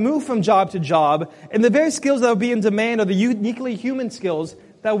allow you to move from job to job, and the very skills that will be in demand are the uniquely human skills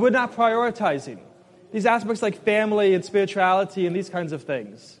that we're not prioritizing. these aspects like family and spirituality and these kinds of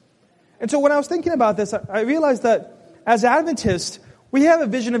things. And so when I was thinking about this, I realized that as Adventists, we have a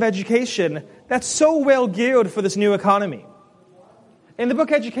vision of education that's so well geared for this new economy. In the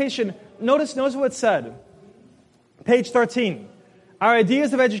book Education, notice what it said. Page 13. Our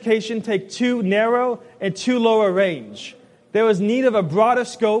ideas of education take too narrow and too low a range. There is need of a broader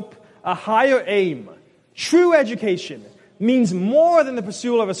scope, a higher aim. True education means more than the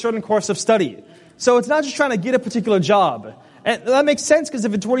pursuit of a certain course of study. So it's not just trying to get a particular job. And that makes sense because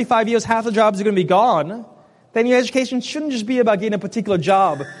if in 25 years half the jobs are going to be gone, then your education shouldn't just be about getting a particular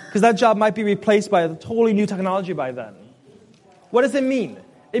job because that job might be replaced by a totally new technology by then. What does it mean?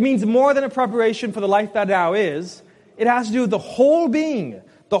 It means more than a preparation for the life that now is. It has to do with the whole being,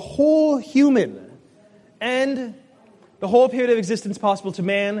 the whole human, and the whole period of existence possible to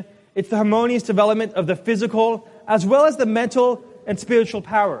man. It's the harmonious development of the physical as well as the mental and spiritual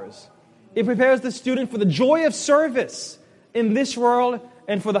powers. It prepares the student for the joy of service in this world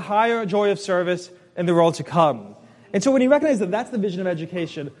and for the higher joy of service in the world to come. And so when you recognize that that's the vision of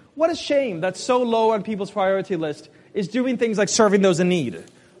education, what a shame that so low on people's priority list is doing things like serving those in need,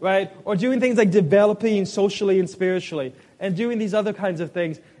 right? Or doing things like developing socially and spiritually and doing these other kinds of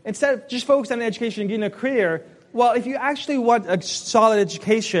things. Instead of just focusing on education and getting a career, well, if you actually want a solid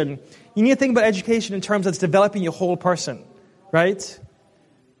education, you need to think about education in terms that's developing your whole person, right?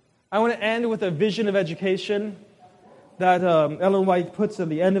 I want to end with a vision of education that Ellen White puts at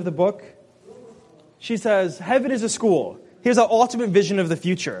the end of the book. She says, heaven is a school. Here's our ultimate vision of the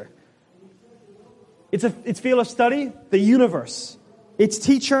future. Its field of study, the universe. Its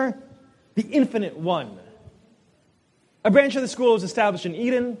teacher, the infinite one. A branch of the school was established in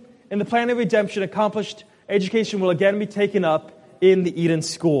Eden. In the plan of redemption accomplished, education will again be taken up in the Eden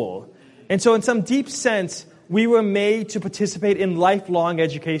school. And so in some deep sense, we were made to participate in lifelong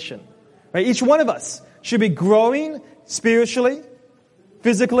education. Right? Each one of us should be growing spiritually,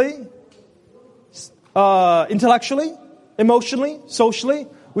 physically, intellectually, emotionally, socially.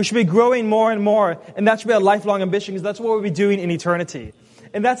 We should be growing more and more, and that should be a lifelong ambition because that's what we'll be doing in eternity.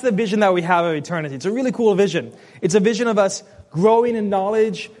 And that's the vision that we have of eternity. It's a really cool vision. It's a vision of us growing in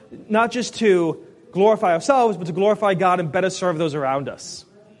knowledge, not just to glorify ourselves, but to glorify God and better serve those around us.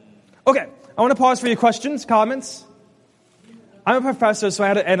 Okay, I want to pause for your questions, comments. I'm a professor, so I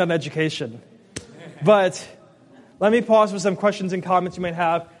had to end on education. But let me pause for some questions and comments you might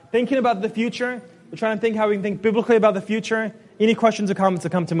have. Thinking about the future, we're trying to think how we can think biblically about the future. Any questions or comments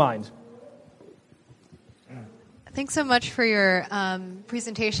that come to mind? Thanks so much for your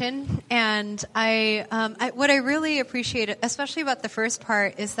presentation. And what I really appreciate, especially about the first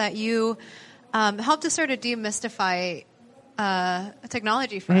part, is that you helped to sort of demystify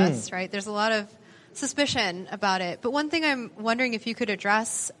technology for us, right? There's a lot of suspicion about it. But one thing I'm wondering if you could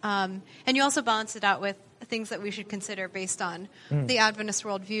address, and you also balance it out with things that we should consider based on the Adventist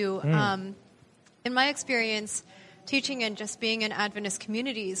worldview. In my experience, teaching and just being in Adventist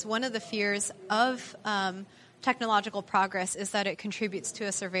communities, one of the fears of technological progress is that it contributes to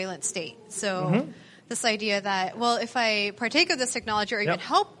a surveillance state. So this idea that, well, if I partake of this technology or even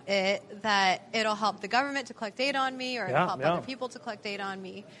help it, that it'll help the government to collect data on me or it'll help other people to collect data on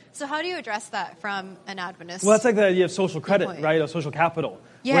me. So how do you address that from an Adventist? Well, that's like the idea of social credit, right, or social capital.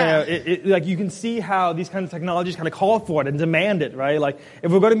 Yeah. Where like you can see how these kinds of technologies kind of call for it and demand it, right? Like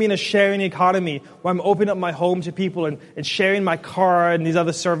if we're going to be in a sharing economy where I'm opening up my home to people and sharing my car and these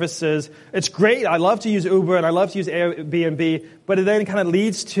other services, it's great. I love to use Uber and I love to use Airbnb, but it then kind of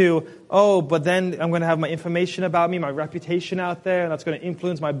leads to, but then I'm going to have my information about me, my reputation out there, and that's going to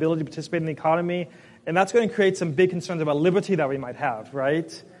influence my ability to participate in the economy. And that's going to create some big concerns about liberty that we might have,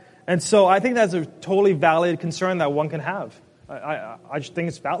 right? And so I think that's a totally valid concern that one can have. I just think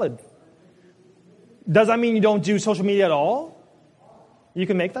it's valid. Does that mean you don't do social media at all? You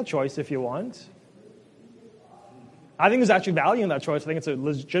can make that choice if you want. I think there's actually value in that choice. I think it's a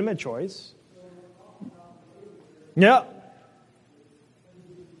legitimate choice. Yeah.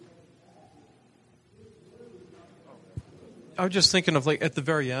 I was just thinking of like at the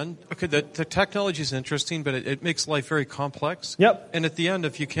very end, okay, the technology is interesting, but it makes life very complex. Yep. And at the end,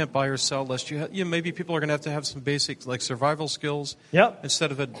 if you can't buy or sell, lest maybe people are going to have some basic like survival skills. Yep.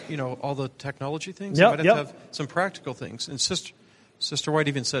 Instead of all the technology things. Yep. You might have to have some practical things. And Sister White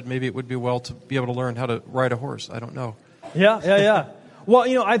even said maybe it would be well to be able to learn how to ride a horse. I don't know. Yeah.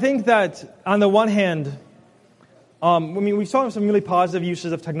 Well, I think that on the one hand, we saw some really positive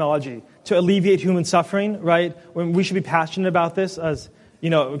uses of technology to alleviate human suffering, right? When we should be passionate about this, as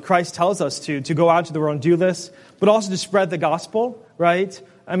Christ tells us to go out into the world and do this, but also to spread the gospel, right?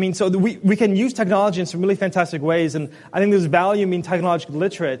 So we can use technology in some really fantastic ways, and I think there's value in being technologically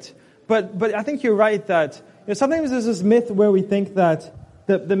literate. But I think you're right that sometimes there's this myth where we think that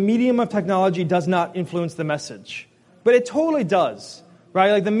the medium of technology does not influence the message. But it totally does,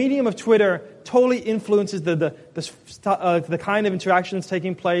 right? Like the medium of Twitter totally influences the kind of interaction that's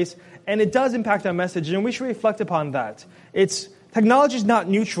taking place, and it does impact our message, and we should reflect upon that. Technology is not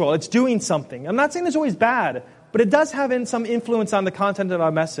neutral. It's doing something. I'm not saying it's always bad, but it does have some influence on the content of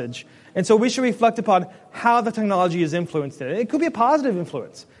our message. And so we should reflect upon how the technology has influenced it. It could be a positive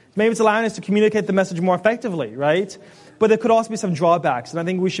influence. Maybe it's allowing us to communicate the message more effectively, right? But there could also be some drawbacks, and I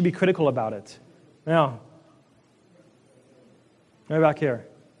think we should be critical about it. Yeah. Right back here.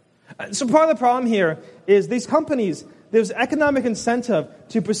 So part of the problem here is these companies, there's economic incentive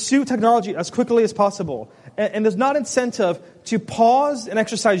to pursue technology as quickly as possible. And there's not incentive to pause and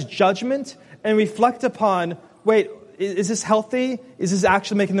exercise judgment and reflect upon, wait, is this healthy? Is this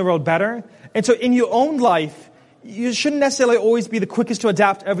actually making the world better? And so in your own life, you shouldn't necessarily always be the quickest to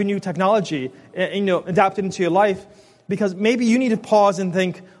adapt every new technology, adapt it into your life, because maybe you need to pause and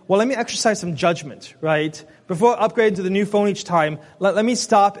think, well, let me exercise some judgment, right? Before upgrading to the new phone each time, let me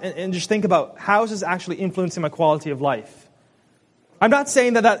stop and just think about how is this actually influencing my quality of life. I'm not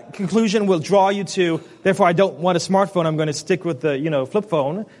saying that conclusion will draw you to, therefore I don't want a smartphone, I'm going to stick with the flip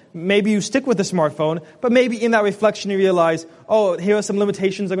phone. Maybe you stick with the smartphone, but maybe in that reflection you realize, oh, here are some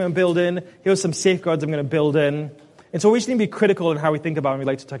limitations I'm going to build in, here are some safeguards I'm going to build in. And so we just need to be critical in how we think about and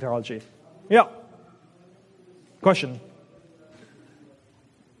relate to technology. Yeah. Question?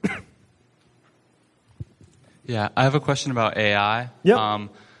 Yeah, I have a question about AI. Yep.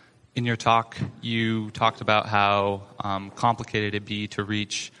 In your talk, you talked about how complicated it'd be to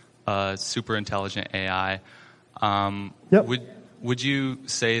reach a super intelligent AI. Yep. Would you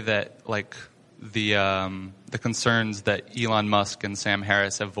say that the concerns that Elon Musk and Sam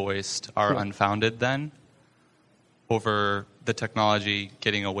Harris have voiced are unfounded then, over the technology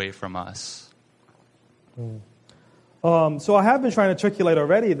getting away from us? So I have been trying to articulate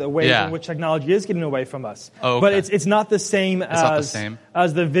already the ways in which technology is getting away from us. Oh, okay. But it's not the same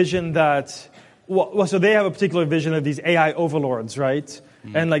as the vision that... Well, so they have a particular vision of these AI overlords, right?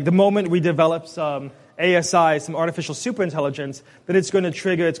 Mm-hmm. And the moment we develop some ASI, some artificial superintelligence, that it's going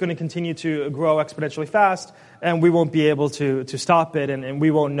to continue to grow exponentially fast, and we won't be able to stop it, and we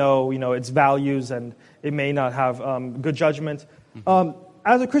won't know, its values, and it may not have good judgment. Mm-hmm.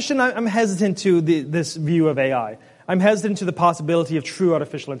 As a Christian, I'm hesitant to this view of AI. I'm hesitant to the possibility of true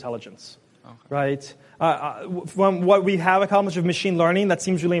artificial intelligence, right? From what we have accomplished with machine learning, that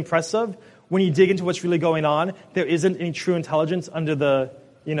seems really impressive. When you dig into what's really going on, there isn't any true intelligence under the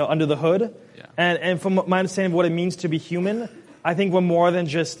hood. Yeah. And from my understanding of what it means to be human, I think we're more than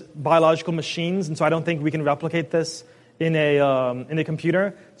just biological machines, and so I don't think we can replicate this in a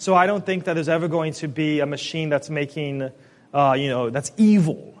computer. So I don't think that there's ever going to be a machine that's making, that's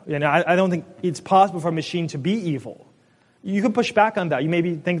evil. I don't think it's possible for a machine to be evil. You can push back on that. You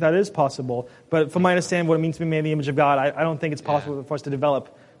maybe think that is possible. But from my understanding of what it means to be made in the image of God, I don't think it's possible for us to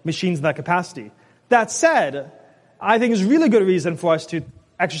develop machines in that capacity. That said, I think there's really good reason for us to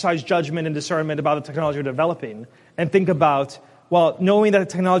exercise judgment and discernment about the technology we're developing and think about, well, knowing that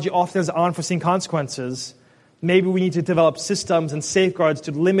technology often has unforeseen consequences, maybe we need to develop systems and safeguards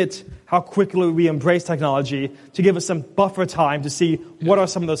to limit how quickly we embrace technology, to give us some buffer time to see what are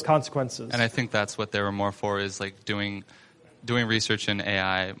some of those consequences. And I think that's what they were more for, is doing research in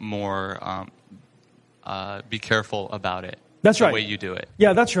AI more, be careful about it. That's right. The way you do it.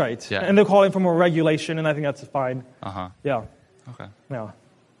 Yeah, that's right. Yeah. And they're calling for more regulation, and I think that's fine. Uh-huh. Yeah. Okay.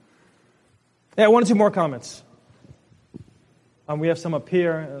 Yeah, one or two more comments. We have some up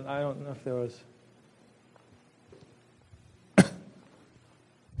here. I don't know if there was...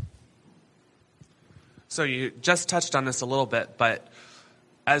 So you just touched on this a little bit, but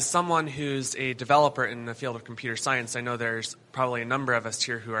as someone who's a developer in the field of computer science, I know there's probably a number of us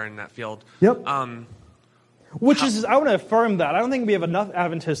here who are in that field. Yep. I want to affirm that. I don't think we have enough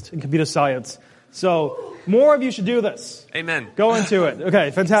Adventists in computer science. So more of you should do this. Amen. Go into it.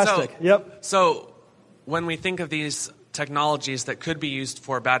 Okay, fantastic. So when we think of these technologies that could be used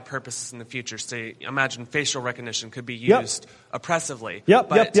for bad purposes in the future, say, imagine facial recognition could be used oppressively.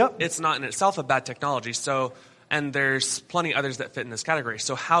 But it's not in itself a bad technology. So, and there's plenty others that fit in this category.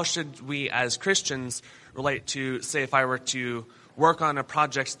 So how should we as Christians relate to, say, if I were to work on a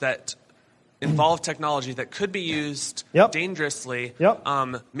project that involved technology that could be used dangerously?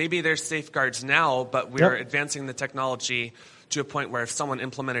 Maybe there's safeguards now, but we're advancing the technology to a point where if someone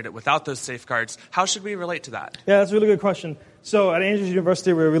implemented it without those safeguards, how should we relate to that? Yeah, that's a really good question. So at Andrews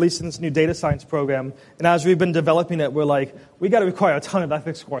University, we're releasing this new data science program, and as we've been developing it, we're like, we got to require a ton of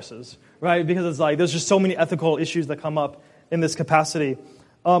ethics courses, right? Because it's there's just so many ethical issues that come up in this capacity.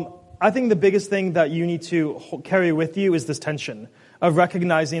 I think the biggest thing that you need to carry with you is this tension of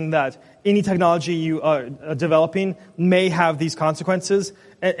recognizing that any technology you are developing may have these consequences.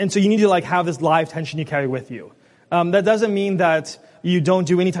 And so you need to like have this live tension you carry with you. That doesn't mean that you don't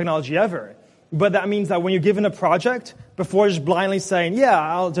do any technology ever. But that means that when you're given a project, before just blindly saying, yeah,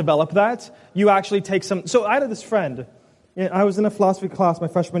 I'll develop that, you actually take some... So I had this friend. I was in a philosophy class my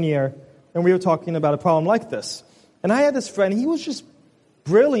freshman year, and we were talking about a problem like this. And I had this friend. He was just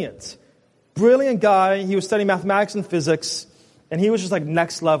brilliant. Brilliant guy. He was studying mathematics and physics, and he was just like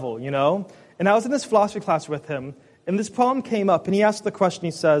next level, you know? And I was in this philosophy class with him, and this problem came up, and he asked the question,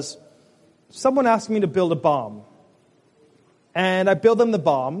 he says, someone asked me to build a bomb. And I build them the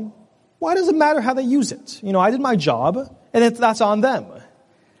bomb. Why does it matter how they use it? You know, I did my job, and that's on them.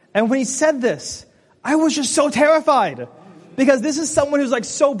 And when he said this, I was just so terrified. Because this is someone who's like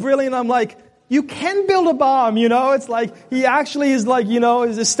so brilliant. I'm like, you can build a bomb, you know? It's like, he actually is like, you know,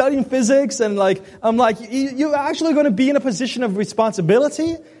 is studying physics. And like, I'm like, you're actually going to be in a position of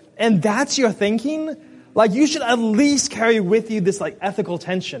responsibility. And that's your thinking. Like, you should at least carry with you this like ethical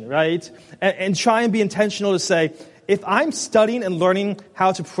tension, right? And try and be intentional to say, if I'm studying and learning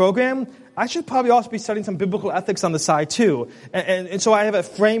how to program, I should probably also be studying some biblical ethics on the side too. And so I have a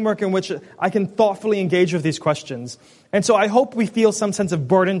framework in which I can thoughtfully engage with these questions. And so I hope we feel some sense of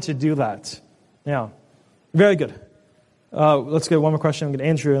burden to do that. Yeah. Very good. Let's get one more question. I'm going to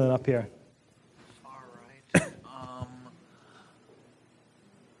Andrew and then up here. All right.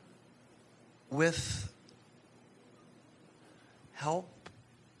 With help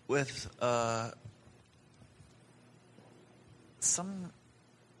with some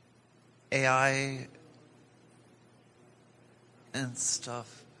AI and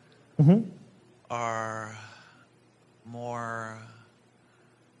stuff are more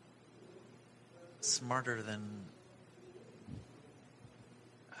smarter than...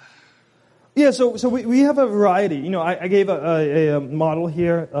 Yeah, so we have a variety. You know, I gave a model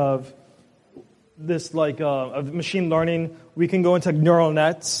here of this like of machine learning. We can go into neural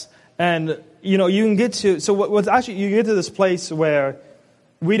nets, and you know you can get to. So what's actually you get to this place where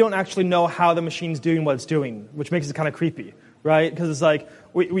we don't actually know how the machine's doing what it's doing, which makes it kind of creepy, right? Because it's like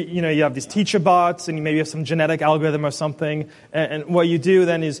we you know you have these teacher bots, and you maybe have some genetic algorithm or something, and what you do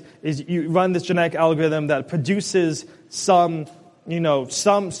then is you run this genetic algorithm that produces some. You know,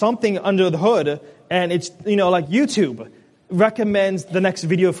 something under the hood, and it's, you know, like YouTube recommends the next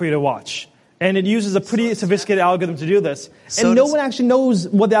video for you to watch. And it uses a pretty sophisticated algorithm to do this. And no one actually knows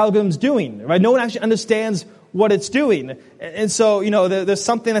what the algorithm's doing, right? No one actually understands what it's doing. And so, you know, there's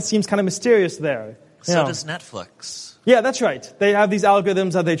something that seems kind of mysterious there. So does Netflix. Yeah, that's right. They have these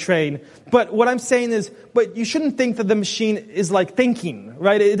algorithms that they train. But what I'm saying is, but you shouldn't think that the machine is like thinking,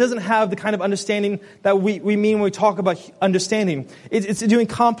 right? It doesn't have the kind of understanding that we mean when we talk about understanding. It's doing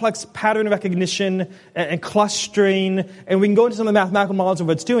complex pattern recognition and clustering, and we can go into some of the mathematical models of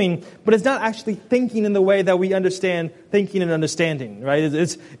what it's doing, but it's not actually thinking in the way that we understand thinking and understanding, right?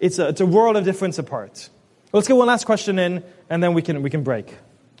 It's a world of difference apart. Let's get one last question in, and then we can break.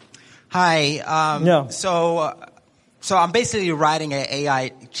 Hi. So I'm basically writing an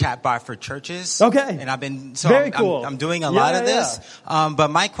AI chatbot for churches. Okay. And I've been very cool. I'm doing a lot of this.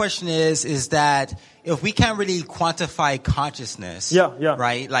 But my question is that if we can't really quantify consciousness,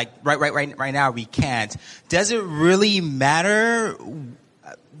 right? Like right now we can't. Does it really matter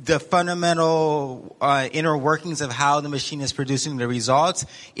the fundamental inner workings of how the machine is producing the results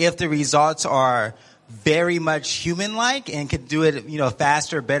if the results are very much human-like and could do it, you know,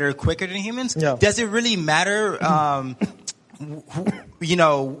 faster, better, quicker than humans? Yeah. Does it really matter, you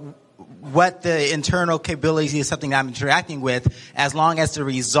know, what the internal capability is something I'm interacting with, as long as the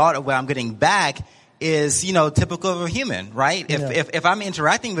result of what I'm getting back is, you know, typical of a human, right? If I'm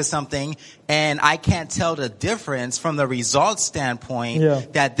interacting with something and I can't tell the difference from the results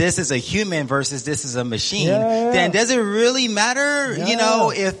standpoint that this is a human versus this is a machine, then does it really matter, you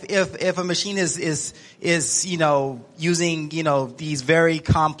know, if a machine is, you know, using, you know, these very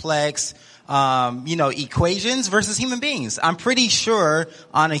complex, you know, equations versus human beings? I'm pretty sure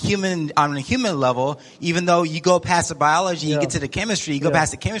on a human level, even though you go past the biology, you get to the chemistry, you go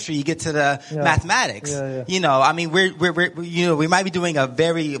past the chemistry, you get to the mathematics. You know, I mean, we're you know, we might be doing a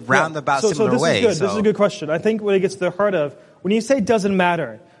very roundabout similar way. This is a good question. I think when it gets to the heart of, when you say doesn't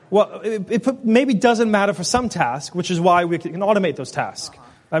matter, well, it maybe doesn't matter for some tasks, which is why we can automate those tasks.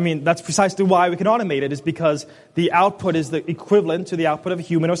 I mean, that's precisely why we can automate it, is because the output is the equivalent to the output of a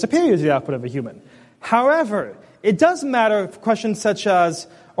human or superior to the output of a human. However, it does matter for questions such as,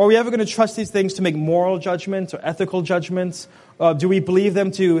 are we ever going to trust these things to make moral judgments or ethical judgments? Do we believe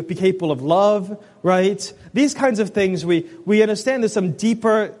them to be capable of love, right? These kinds of things, we understand there's some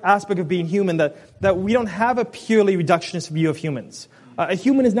deeper aspect of being human that we don't have a purely reductionist view of humans. A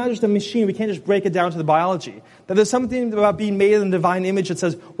human is not just a machine. We can't just break it down to the biology. That there's something about being made in the divine image that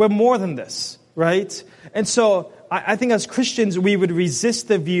says we're more than this, right? And so I think as Christians, we would resist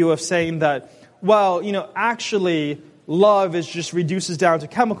the view of saying that, well, actually love just reduces down to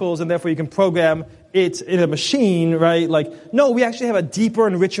chemicals and therefore you can program it in a machine, right? No, we actually have a deeper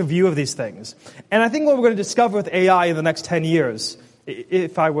and richer view of these things. And I think what we're going to discover with AI in the next 10 years,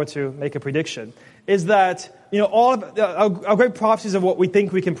 if I were to make a prediction, is that all of our great prophecies of what we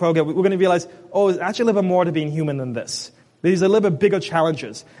think we can program, we're going to realize, there's actually a little bit more to being human than this. These are a little bit bigger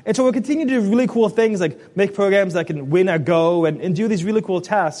challenges. And so we'll continue to do really cool things like make programs that can win at Go and do these really cool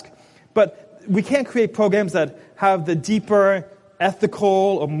tasks. But we can't create programs that have the deeper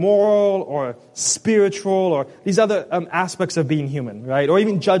ethical or moral or spiritual or these other aspects of being human, right? Or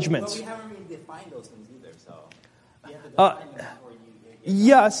even judgment. But we haven't really defined those things either, so you have to define them before you...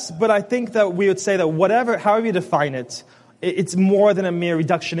 Yes, but I think that we would say that however you define it, it's more than a mere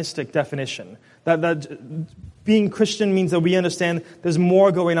reductionistic definition. That being Christian means that we understand there's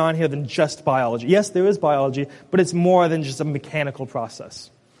more going on here than just biology. Yes, there is biology, but it's more than just a mechanical process.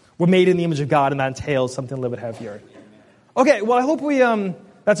 We're made in the image of God, and that entails something a little bit heavier. Okay, well, I hope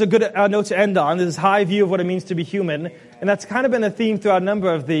that's a good note to end on, this high view of what it means to be human. And that's kind of been a theme throughout a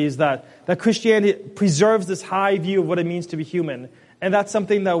number of these, that Christianity preserves this high view of what it means to be human. And that's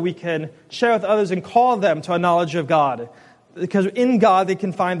something that we can share with others and call them to a knowledge of God. Because in God, they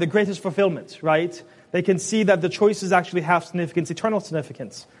can find the greatest fulfillment, right? They can see that the choices actually have significance, eternal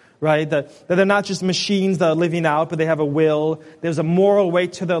significance, right? That they're not just machines that are living out, but they have a will. There's a moral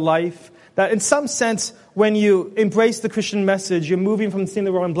weight to their life. That in some sense, when you embrace the Christian message, you're moving from seeing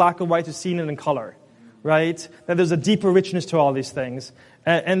the world in black and white to seeing it in color, right? That there's a deeper richness to all these things.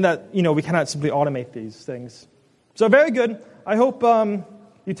 And that, we cannot simply automate these things. So very good. I hope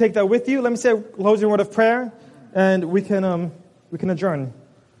you take that with you. Let me say a closing word of prayer, and we can adjourn.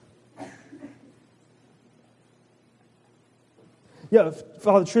 Yeah,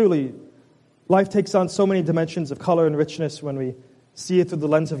 Father, truly, life takes on so many dimensions of color and richness when we see it through the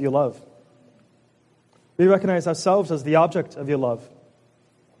lens of your love. We recognize ourselves as the object of your love,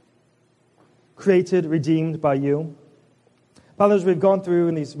 created, redeemed by you. Father, as we've gone through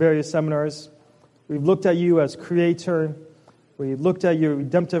in these various seminars, we've looked at you as creator, we looked at your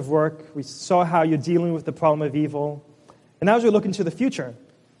redemptive work, we saw how you're dealing with the problem of evil. And now as we look into the future,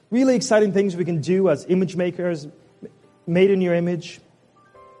 really exciting things we can do as image makers, made in your image,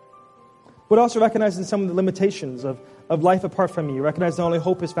 but also recognizing some of the limitations of life apart from you, recognize the only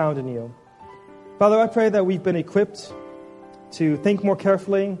hope is found in you. Father, I pray that we've been equipped to think more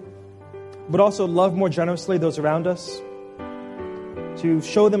carefully, but also love more generously those around us, to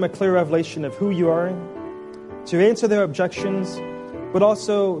show them a clear revelation of who you are, to answer their objections, but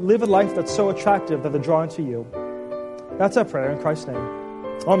also live a life that's so attractive that they're drawn to you. That's our prayer in Christ's name.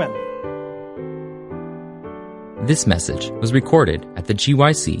 Amen. This message was recorded at the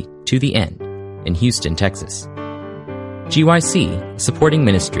GYC To The End in Houston, Texas. GYC, a supporting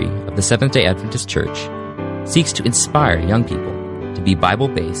ministry of the Seventh-day Adventist Church, seeks to inspire young people to be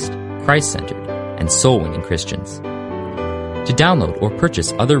Bible-based, Christ-centered, and soul-winning Christians. To download or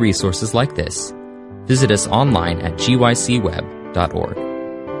purchase other resources like this, visit us online at gycweb.org.